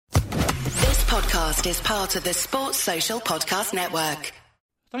podcast is part of the Sports Social Podcast Network.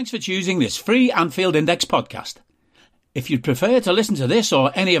 Thanks for choosing this free Anfield Index podcast. If you'd prefer to listen to this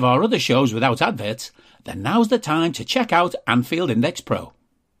or any of our other shows without adverts, then now's the time to check out Anfield Index Pro.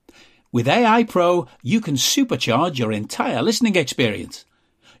 With AI Pro, you can supercharge your entire listening experience.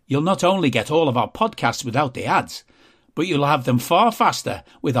 You'll not only get all of our podcasts without the ads, but you'll have them far faster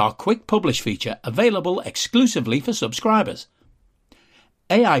with our Quick Publish feature available exclusively for subscribers.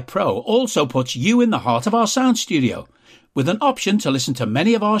 AI Pro also puts you in the heart of our sound studio, with an option to listen to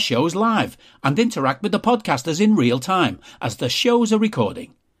many of our shows live and interact with the podcasters in real time as the shows are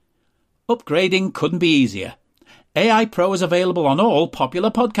recording. Upgrading couldn't be easier. AI Pro is available on all popular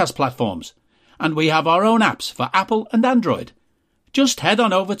podcast platforms, and we have our own apps for Apple and Android. Just head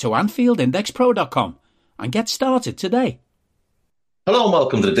on over to AnfieldIndexPro.com and get started today. Hello and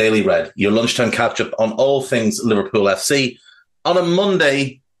welcome to the Daily Red, your lunchtime catch-up on all things Liverpool FC. On a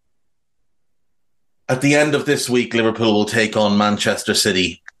Monday, at the end of this week, Liverpool will take on Manchester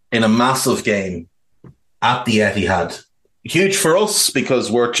City in a massive game at the Etihad. Huge for us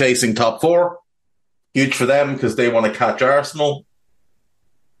because we're chasing top four. Huge for them because they want to catch Arsenal.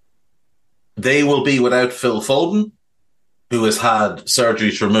 They will be without Phil Foden, who has had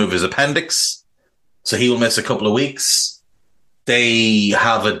surgery to remove his appendix, so he will miss a couple of weeks. They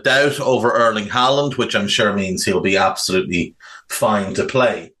have a doubt over Erling Haaland, which I'm sure means he'll be absolutely fine to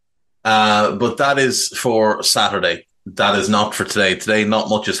play. But that is for Saturday. That is not for today. Today, not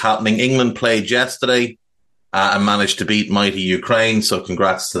much is happening. England played yesterday and managed to beat mighty Ukraine, so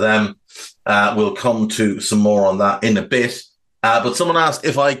congrats to them. We'll come to some more on that in a bit. But someone asked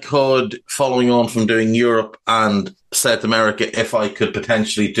if I could, following on from doing Europe and South America, if I could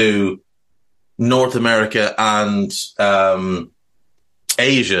potentially do North America and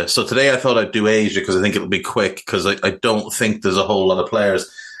Asia. So today I thought I'd do Asia because I think it'll be quick because I don't think there's a whole lot of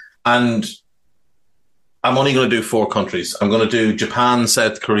players. And I'm only going to do 4 countries. I'm going to do Japan,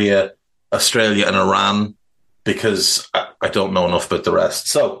 South Korea, Australia and Iran because I don't know enough about the rest.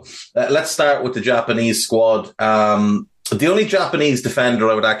 So let's start with the Japanese squad. The only Japanese defender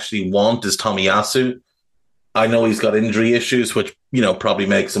I would actually want is Tomiyasu. I know he's got injury issues, which, probably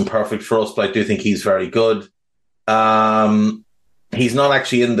makes him perfect for us, but I do think he's very good. He's not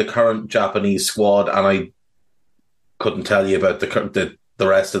actually in the current Japanese squad, and I couldn't tell you about the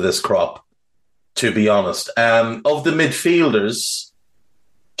rest of this crop, to be honest. Of the midfielders,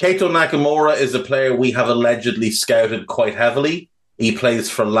 Keito Nakamura is a player we have allegedly scouted quite heavily. He plays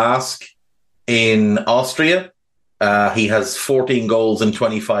for LASK in Austria. He has 14 goals in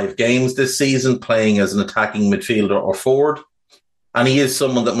 25 games this season, playing as an attacking midfielder or forward. And he is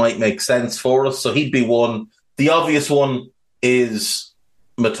someone that might make sense for us. So he'd be one. The obvious one is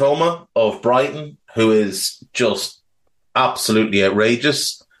Mitoma of Brighton, who is just absolutely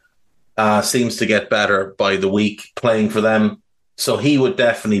outrageous. Seems to get better by the week playing for them. So he would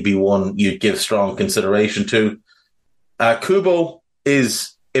definitely be one you'd give strong consideration to. Kubo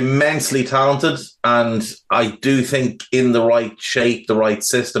is immensely talented, and I do think in the right shape, the right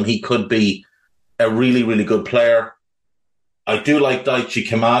system, he could be a really, really good player. I do like Daichi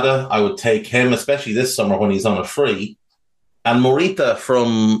Kamada. I would take him, especially this summer when he's on a free. And Morita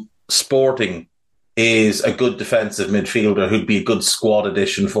from Sporting is a good defensive midfielder who'd be a good squad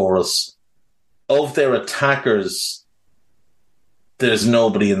addition for us. Of their attackers, there's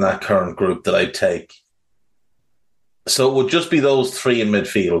nobody in that current group that I'd take. So it would just be those 3 in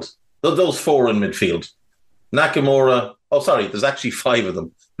midfield. Those 4 in midfield. Nakamura. Oh, sorry, there's actually 5 of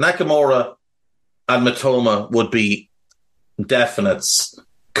them. Nakamura and Mitoma would be definites.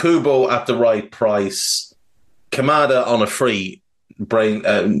 Kubo at the right price. Kamada on a free.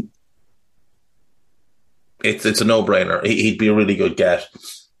 It's a no-brainer. He'd be a really good get.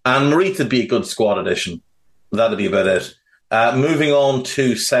 And Morita would be a good squad addition. That'd be about it. Moving on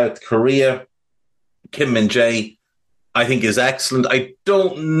to South Korea. Kim Min-jae, I think, is excellent. I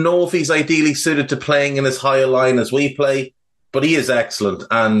don't know if he's ideally suited to playing in as high a line as we play, but he is excellent.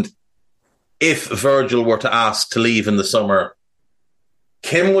 And if Virgil were to ask to leave in the summer,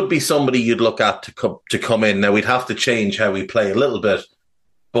 Kim would be somebody you'd look at to come in. Now, we'd have to change how we play a little bit,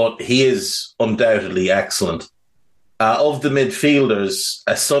 but he is undoubtedly excellent. Of the midfielders,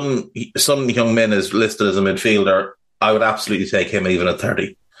 Son Heung-min is listed as a midfielder. I would absolutely take him even at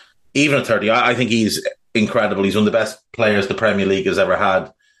 30. Even at 30, I think he's incredible. He's one of the best players the Premier League has ever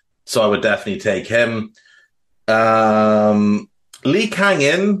had. So I would definitely take him. Lee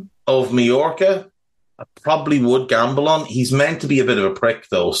Kang-in of Mallorca, I probably would gamble on. He's meant to be a bit of a prick,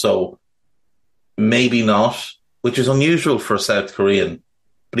 though, so maybe not, which is unusual for a South Korean,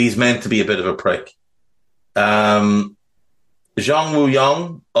 but he's meant to be a bit of a prick. Jeong Zhang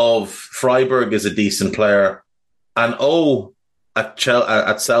Wuyong of Freiburg is a decent player. And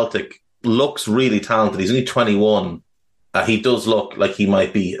at Celtic looks really talented. He's only 21. He does look like he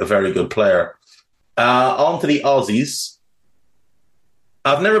might be a very good player. On to the Aussies.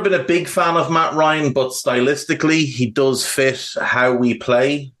 I've never been a big fan of Matt Ryan, but stylistically, he does fit how we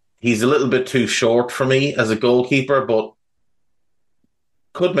play. He's a little bit too short for me as a goalkeeper, but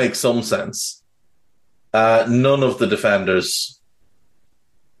could make some sense. None of the defenders.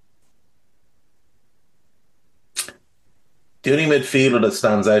 The only midfielder that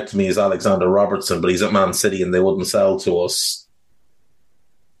stands out to me is Alexander Robertson, but he's at Man City and they wouldn't sell to us.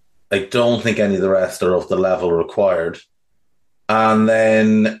 I don't think any of the rest are of the level required. And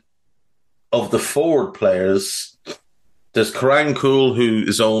then of the forward players, there's Karan Kool, who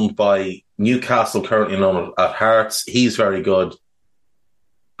is owned by Newcastle, currently known at Hearts. He's very good.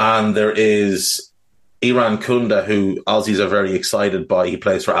 And there is Iran Kunda, who Aussies are very excited by. He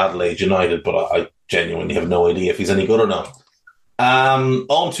plays for Adelaide United, but I genuinely have no idea if he's any good or not.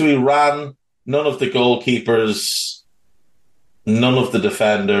 On to Iran. None of the goalkeepers, none of the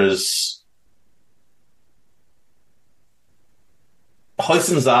defenders.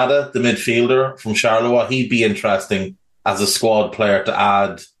 Hossein Zada, the midfielder from Charleroi, he'd be interesting as a squad player to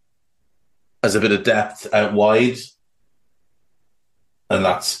add as a bit of depth out wide. And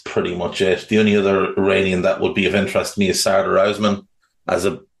that's pretty much it. The only other Iranian that would be of interest to me is Sardar Ousmane as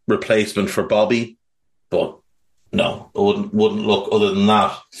a replacement for Bobby. But no, it wouldn't look other than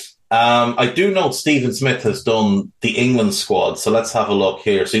that. I do note Stephen Smith has done the England squad, so let's have a look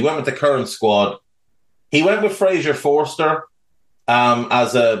here. So he went with the current squad. He went with Fraser Forster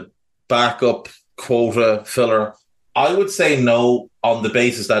as a backup quota filler. I would say no on the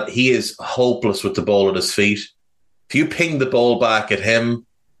basis that he is hopeless with the ball at his feet. If you ping the ball back at him,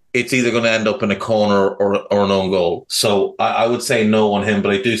 it's either going to end up in a corner or an own goal. So I would say no on him,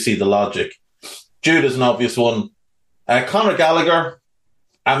 but I do see the logic. Jude is an obvious one. Conor Gallagher,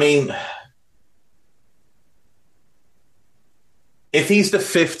 I mean, if he's the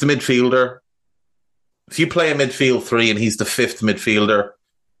fifth midfielder, if you play a midfield three and he's the fifth midfielder,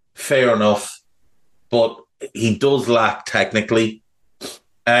 fair enough, but he does lack technically.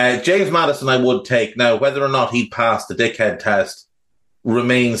 James Maddison I would take. Now, whether or not he'd pass the dickhead test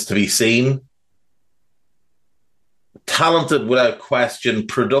remains to be seen. Talented without question,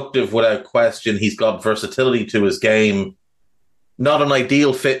 productive without question. He's got versatility to his game. Not an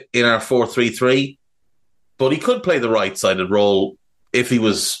ideal fit in our 4-3-3, but he could play the right-sided role if he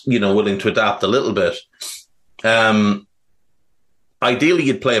was, willing to adapt a little bit. Ideally,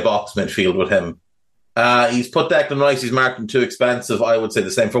 you'd play a box midfield with him. He's put Declan Rice, he's marked him too expensive. I would say the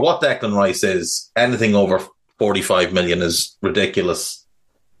same. For what Declan Rice is, anything over 45 million is ridiculous.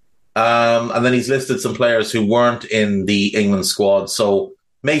 And then he's listed some players who weren't in the England squad. So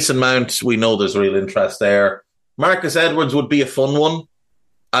Mason Mount, we know there's real interest there. Marcus Edwards would be a fun one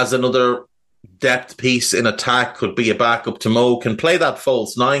as another depth piece in attack, could be a backup to Mo, can play that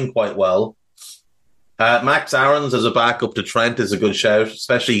false nine quite well. Max Aarons as a backup to Trent is a good shout,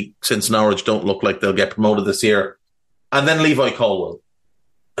 especially since Norwich don't look like they'll get promoted this year. And then Levi Colwill,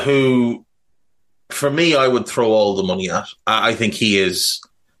 who, for me, I would throw all the money at. I think he is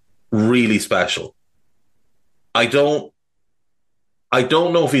really special. I don't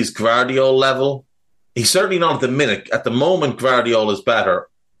know if he's Gvardiol level. He's certainly not at the minute. At the moment, Gvardiol is better.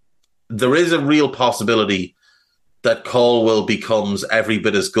 There is a real possibility that Colwill becomes every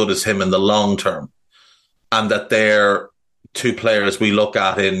bit as good as him in the long term, and that they're two players we look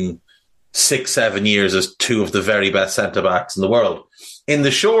at in 6-7 years as two of the very best centre-backs in the world. In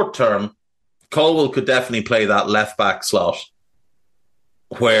the short term, Colwill could definitely play that left-back slot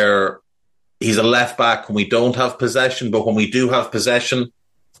where he's a left-back when we don't have possession, but when we do have possession,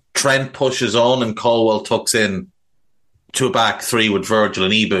 Trent pushes on and Colwill tucks in to a back three with Virgil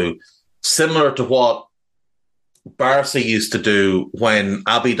and Ibu, similar to what Barca used to do when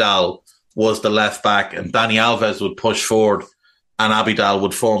Abidal was the left back and Dani Alves would push forward and Abidal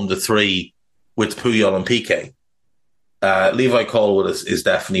would form the three with Puyol and Piqué. Levi Colwill is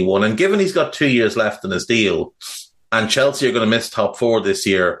definitely one. And given he's got 2 years left in his deal and Chelsea are going to miss top four this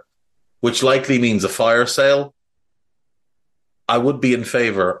year, which likely means a fire sale, I would be in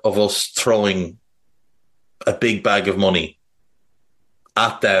favour of us throwing a big bag of money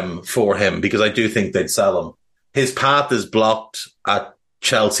at them for him, because I do think they'd sell him. His path is blocked at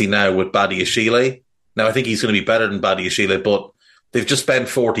Chelsea now with Badiashile. Now, I think he's going to be better than Badiashile, but they've just spent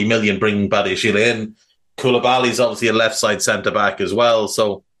 40 million bringing Badiashile in. Koulibaly's obviously a left-side centre-back as well,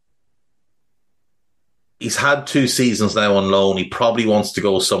 so he's had 2 seasons now on loan. He probably wants to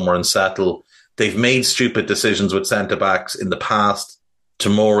go somewhere and settle. They've made stupid decisions with centre-backs in the past.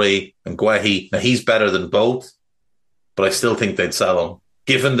 Tamori and Guehi. Now, he's better than both, but I still think they'd sell him.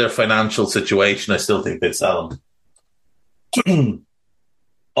 Given their financial situation, I still think they'd sell him.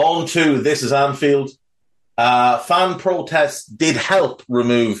 On to This Is Anfield. Fan protests did help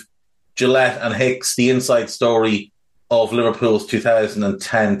remove Gillett and Hicks, the inside story of Liverpool's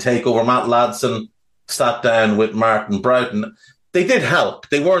 2010 takeover. Matt Ladson sat down with Martin Broughton. They did help.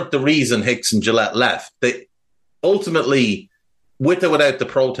 They weren't the reason Hicks and Gillett left. They ultimately, with or without the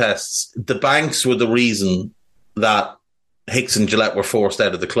protests, the banks were the reason that Hicks and Gillett were forced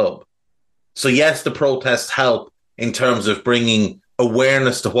out of the club. So yes, the protests help in terms of bringing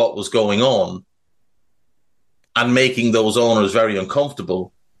awareness to what was going on and making those owners very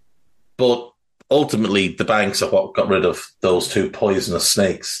uncomfortable. But ultimately, the banks are what got rid of those two poisonous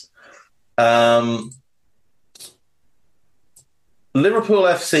snakes. Liverpool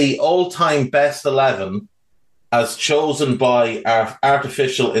FC all-time best 11 as chosen by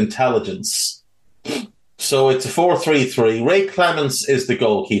artificial intelligence. So it's a 4-3-3. Ray Clemence is the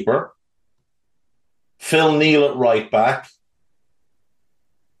goalkeeper. Phil Neal at right back.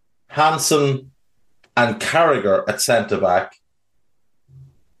 Hansen and Carragher at centre-back.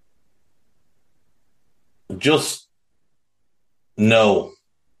 Just no.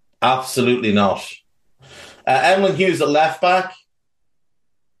 Absolutely not. Emlyn Hughes at left-back.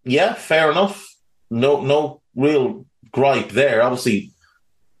 Yeah, fair enough. No real gripe there. Obviously,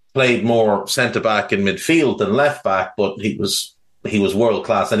 played more centre-back in midfield than left-back, but he was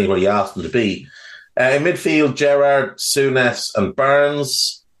world-class anywhere you asked him to be. In midfield, Gerrard, Souness and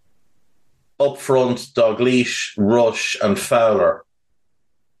Barnes. Up front, Dalglish, Rush and Fowler.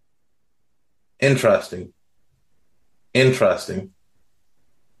 Interesting.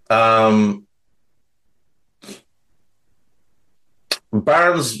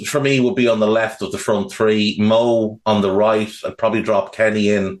 Barnes, for me, will be on the left of the front three. Mo on the right. I'd probably drop Kenny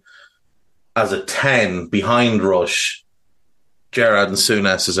in as a 10 behind Rush. Gerrard and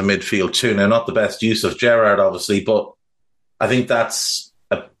Souness as a midfield two. Now, not the best use of Gerrard, obviously, but I think that's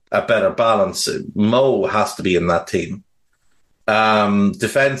a better balance. Mo has to be in that team.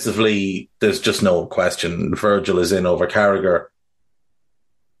 Defensively, there's just no question. Virgil is in over Carragher.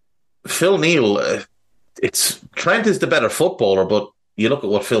 Phil Neal, Trent is the better footballer, but you look at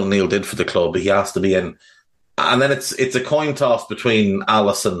what Phil Neal did for the club, he has to be in. And then it's a coin toss between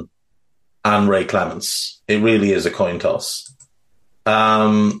Alisson and Ray Clemence. It really is a coin toss.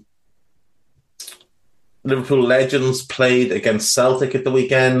 Liverpool legends played against Celtic at the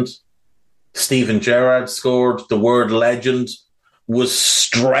weekend. Steven Gerrard scored. The word legend was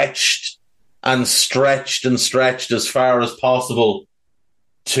stretched as far as possible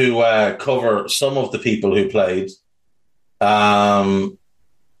to cover some of the people who played. There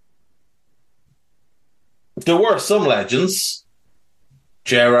were some legends.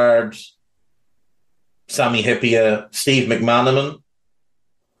 Gerrard, Sami Hyypiä, Steve McManaman.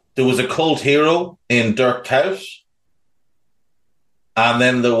 There was a cult hero in Dirk Kuyt. And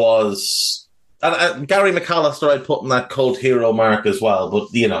then there was... And Gary McAllister I'd put in that cult hero mark as well. But,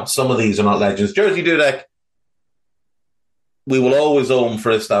 some of these are not legends. Jerzy Dudek, we will always owe him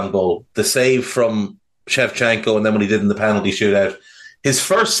for Istanbul. The save from Shevchenko and then what he did in the penalty shootout. His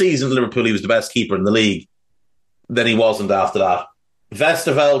first season at Liverpool, he was the best keeper in the league. Then he wasn't after that.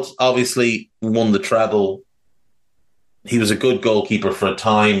 Westerveld obviously won the treble. He was a good goalkeeper for a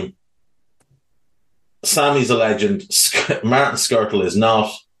time. Sammy's a legend. Martin Skrtel is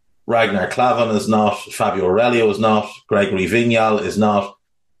not. Ragnar Klavan is not. Fabio Aurelio is not. Gregory Vignal is not.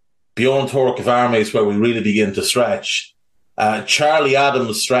 Bjorn Tork of Arme is where we really begin to stretch. Charlie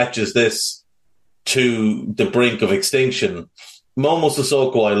Adams stretches this to the brink of extinction. Momo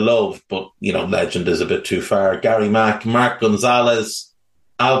Sissoko I love, but, legend is a bit too far. Gary Mack, Mark Gonzalez,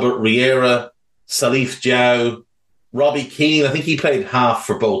 Albert Riera, Salif Diao, Robbie Keane. I think he played half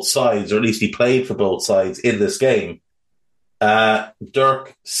for both sides, or at least he played for both sides in this game.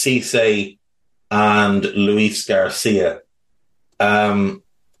 Dirk, Cisse, and Luis Garcia.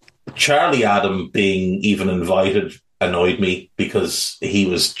 Charlie Adam being even invited annoyed me because he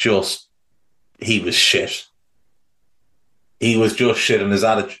was shit. He was just shit and his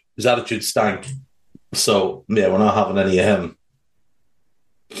attitude stank. So, yeah, we're not having any of him.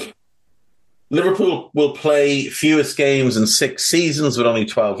 Liverpool will play fewest games in 6 seasons with only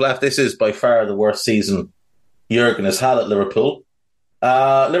 12 left. This is by far the worst season Jurgen has had at Liverpool.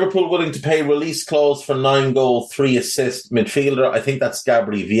 Liverpool willing to pay release clause for 9-goal, 3-assist midfielder. I think that's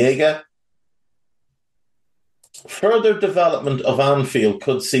Gabri Viega. Further development of Anfield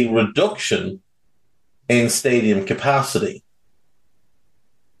could see reduction in stadium capacity.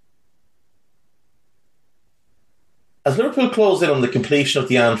 As Liverpool closed in on the completion of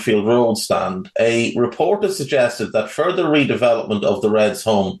the Anfield Road stand, a report has suggested that further redevelopment of the Reds'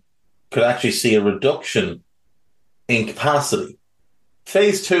 home could actually see a reduction in capacity.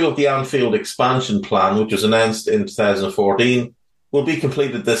 Phase 2 of the Anfield expansion plan, which was announced in 2014, will be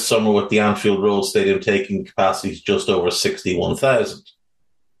completed this summer, with the Anfield Road Stadium taking capacity to just over 61,000.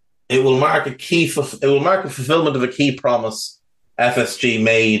 It will mark a fulfilment of a key promise FSG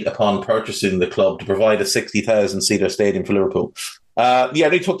made upon purchasing the club to provide a 60,000-seater stadium for Liverpool.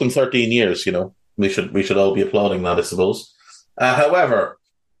 It took them 13 years. We should all be applauding that, I suppose. However,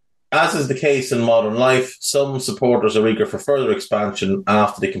 as is the case in modern life, some supporters are eager for further expansion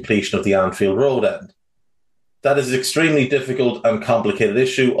after the completion of the Anfield Road end. That is an extremely difficult and complicated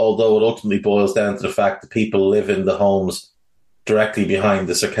issue, although it ultimately boils down to the fact that people live in the homes directly behind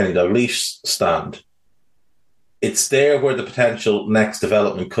the Sir Kenny Dalglish stand. It's there where the potential next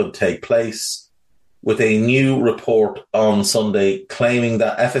development could take place, with a new report on Sunday claiming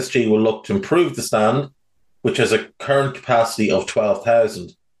that FSG will look to improve the stand, which has a current capacity of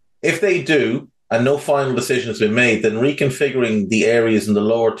 12,000. If they do, and no final decision has been made, then reconfiguring the areas in the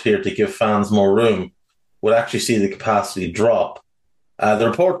lower tier to give fans more room would actually see the capacity drop. The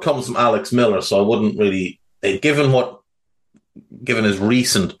report comes from Alex Miller, so I wouldn't really, given his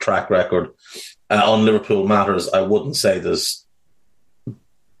recent track record on Liverpool matters, I wouldn't say there's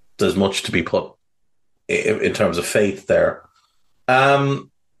much to be put in terms of faith there.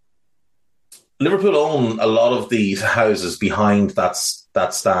 Liverpool own a lot of these houses behind that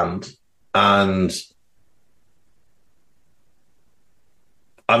stand, and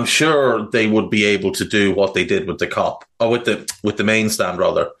I'm sure they would be able to do what they did with the Kop, or with the main stand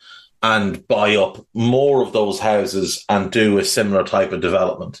rather, and buy up more of those houses and do a similar type of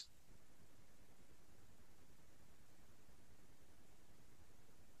development.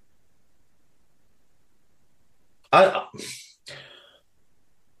 I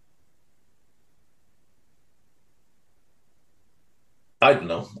don't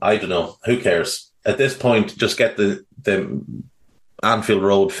know. Who cares? At this point, just get the Anfield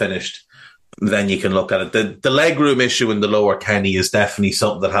Road finished, then you can look at it. The legroom issue in the lower Kenny is definitely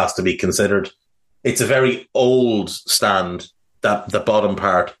something that has to be considered. It's a very old stand, the bottom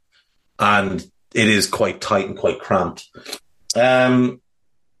part, and it is quite tight and quite cramped.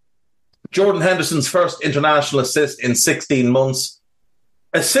 Jordan Henderson's first international assist in 16 months.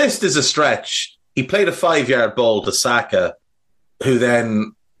 Assist is a stretch. He played a 5-yard ball to Saka, who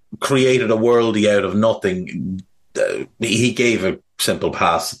then created a worldie out of nothing. He gave a simple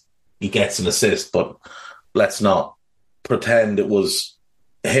pass. He gets an assist, but let's not pretend it was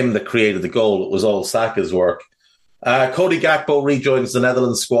him that created the goal. It was all Saka's work. Cody Gakpo rejoins the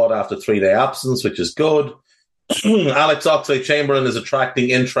Netherlands squad after 3-day absence, which is good. Alex Oxlade-Chamberlain is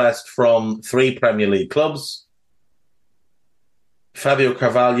attracting interest from 3 Premier League clubs. Fabio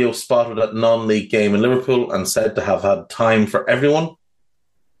Carvalho spotted at non-league game in Liverpool and said to have had time for everyone.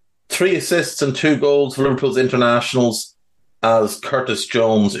 3 assists and 2 goals for Liverpool's internationals as Curtis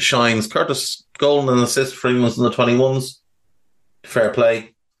Jones shines. Curtis, goal and an assist for England in the 21s. Fair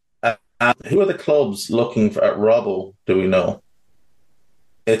play. Who are the clubs looking for at Robbo, do we know?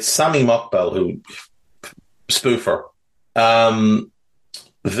 It's Sami Mokbel, who spoofer.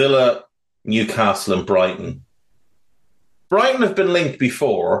 Villa, Newcastle and Brighton. Brighton have been linked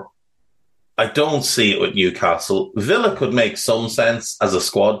before. I don't see it with Newcastle. Villa could make some sense as a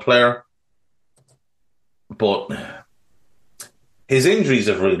squad player, but his injuries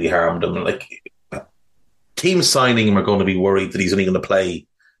have really harmed him. Teams signing him are going to be worried that he's only going to play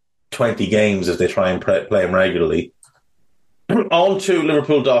 20 games if they try and play him regularly. On to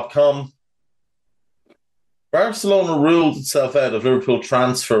Liverpool.com. Barcelona ruled itself out of Liverpool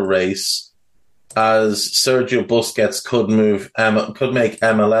transfer race as Sergio Busquets could make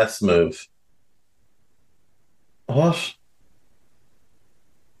MLS move. What?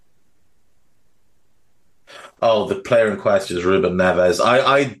 Oh, the player in question is Ruben Neves.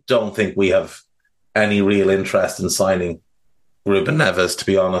 I don't think we have any real interest in signing Ruben Neves, to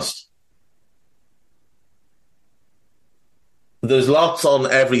be honest. There's lots on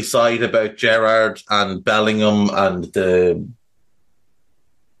every side about Gerrard and Bellingham, and the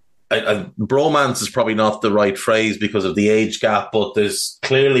bromance is probably not the right phrase because of the age gap, but there's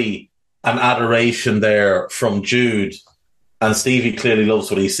clearly an adoration there from Jude, and Stevie clearly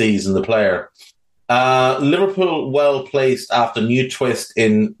loves what he sees in the player. Liverpool well placed after new twist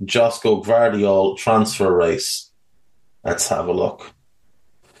in Josko Gvardiol transfer race. Let's have a look.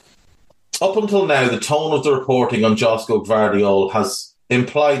 Up until now, the tone of the reporting on Josko Gvardiol has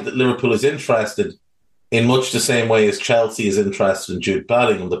implied that Liverpool is interested in much the same way as Chelsea is interested in Jude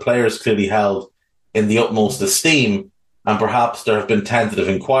Bellingham. The player is clearly held in the utmost esteem, and perhaps there have been tentative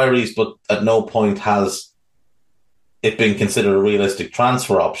inquiries, but at no point has it been considered a realistic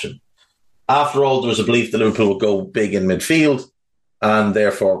transfer option. After all, there was a belief that Liverpool would go big in midfield and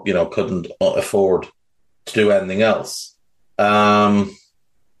therefore, couldn't afford to do anything else. Gvardiol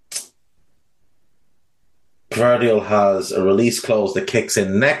has a release clause that kicks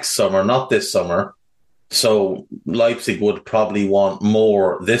in next summer, not this summer. So Leipzig would probably want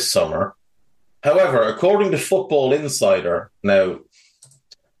more this summer. However, according to Football Insider, now,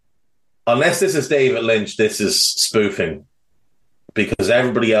 unless this is David Lynch, this is spoofing, because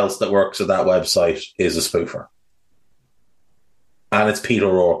everybody else that works at that website is a spoofer. And it's Peter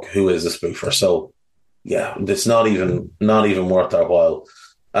O'Rourke who is a spoofer. So, yeah, it's not even worth our while.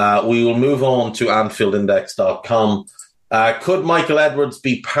 We will move on to AnfieldIndex.com. Could Michael Edwards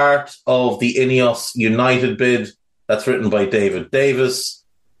be part of the Ineos United bid? That's written by David Davis.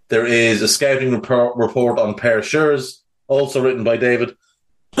 There is a scouting report on Per Schurz, also written by David.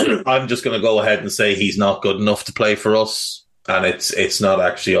 I'm just going to go ahead and say he's not good enough to play for us, and it's not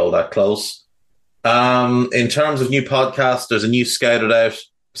actually all that close. In terms of new podcasts, there's a new scouted out.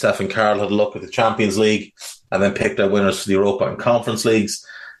 Steph and Carl had a look at the Champions League and then picked out winners for the Europa and Conference Leagues.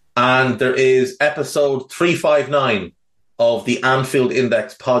 And there is episode 359 of the Anfield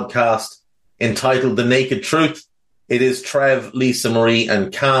Index podcast entitled The Naked Truth. It is Trev, Lisa Marie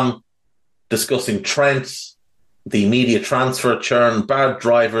and Cam discussing Trent, the media transfer churn, bad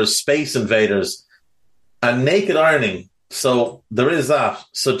drivers, Space Invaders, and naked ironing. So there is that.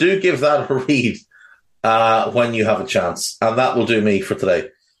 So do give that a read when you have a chance. And that will do me for today.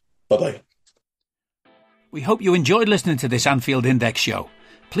 Bye-bye. We hope you enjoyed listening to this Anfield Index show.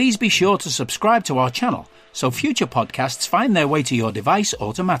 Please be sure to subscribe to our channel so future podcasts find their way to your device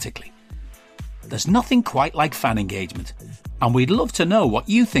automatically. There's nothing quite like fan engagement, and we'd love to know what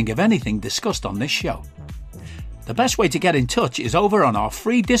you think of anything discussed on this show. The best way to get in touch is over on our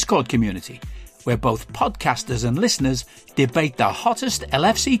free Discord community, where both podcasters and listeners debate the hottest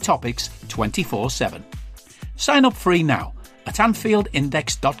LFC topics 24/7. Sign up free now at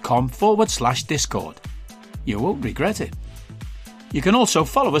AnfieldIndex.com/Discord. You won't regret it. You can also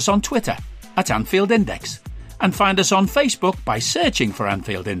follow us on Twitter at Anfield Index and find us on Facebook by searching for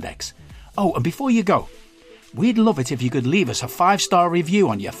Anfield Index. Oh, and before you go, we'd love it if you could leave us a 5-star review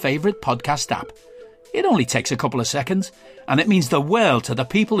on your favourite podcast app. It only takes a couple of seconds, and it means the world to the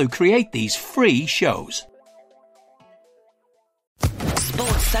people who create these free shows.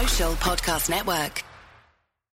 Sports Social Podcast Network.